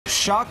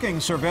Shocking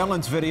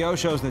surveillance video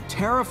shows the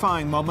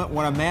terrifying moment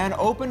when a man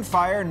opened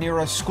fire near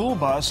a school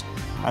bus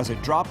as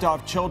it dropped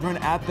off children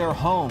at their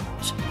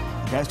homes.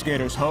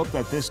 Investigators hope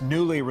that this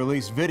newly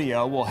released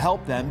video will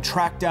help them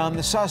track down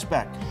the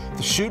suspect.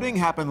 The shooting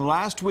happened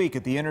last week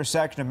at the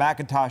intersection of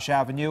McIntosh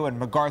Avenue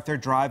and McArthur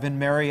Drive in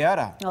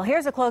Marietta. Well,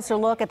 here's a closer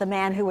look at the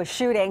man who was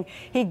shooting.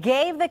 He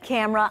gave the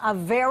camera a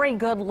very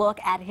good look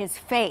at his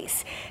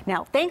face.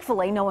 Now,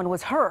 thankfully, no one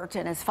was hurt,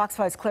 and as Fox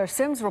 5's Claire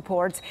Sims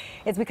reports,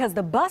 it's because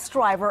the bus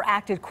driver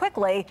acted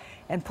quickly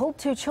and pulled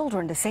two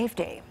children to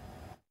safety.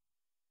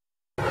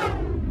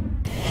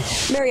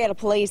 Marietta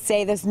police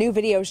say this new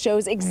video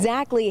shows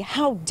exactly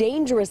how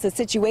dangerous a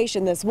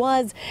situation this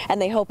was, and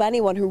they hope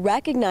anyone who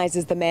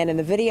recognizes the man in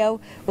the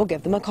video will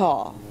give them a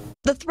call.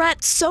 The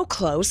threat so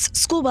close,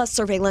 school bus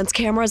surveillance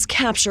cameras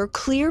capture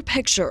clear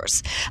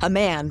pictures. A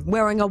man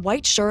wearing a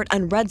white shirt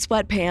and red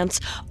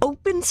sweatpants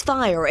opens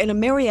fire in a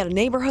Marietta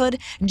neighborhood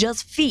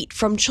just feet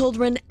from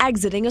children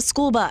exiting a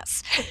school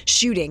bus,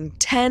 shooting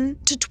 10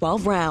 to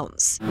 12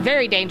 rounds.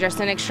 Very dangerous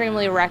and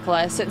extremely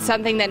reckless. It's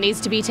something that needs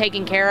to be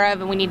taken care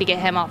of, and we need to get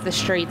him off the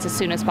streets as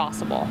soon as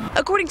possible.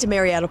 According to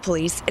Marietta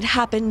police, it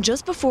happened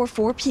just before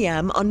 4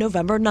 p.m. on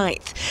November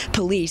 9th.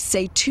 Police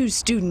say two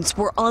students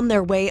were on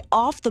their way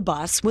off the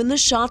bus when the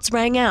shots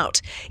rang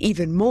out.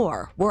 Even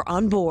more were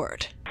on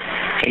board.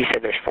 You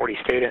said there's 40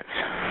 students?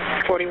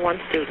 41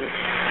 students.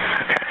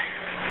 Okay.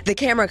 The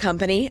camera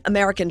company,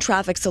 American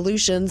Traffic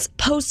Solutions,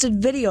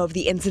 posted video of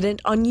the incident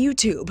on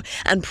YouTube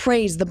and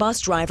praised the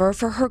bus driver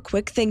for her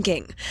quick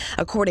thinking.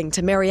 According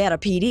to Marietta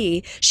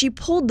PD, she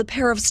pulled the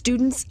pair of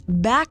students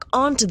back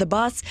onto the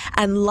bus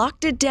and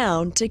locked it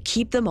down to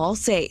keep them all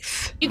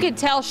safe. You could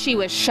tell she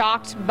was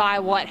shocked by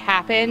what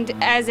happened,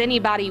 as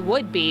anybody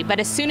would be, but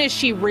as soon as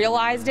she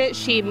realized it,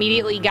 she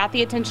immediately got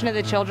the attention of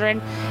the children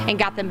and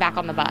got them back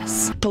on the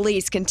bus.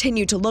 Police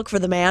continue to look for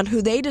the man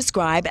who they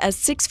describe as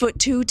 6'2"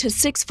 to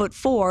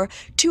 6'4",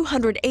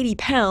 280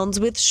 pounds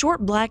with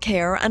short black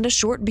hair and a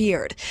short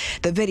beard.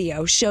 The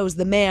video shows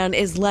the man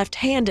is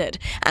left-handed,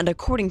 and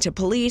according to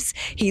police,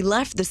 he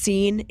left the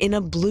scene in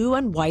a blue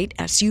and white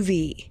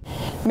SUV.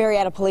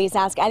 Marietta police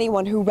ask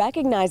anyone who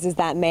recognizes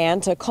that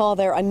man to call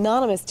their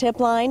anonymous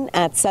tip line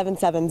at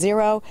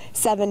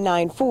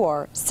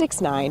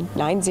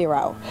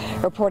 770-794-6990.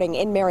 Reporting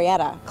in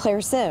Marietta,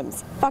 Claire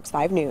Sims, Fox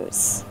 5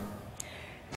 News.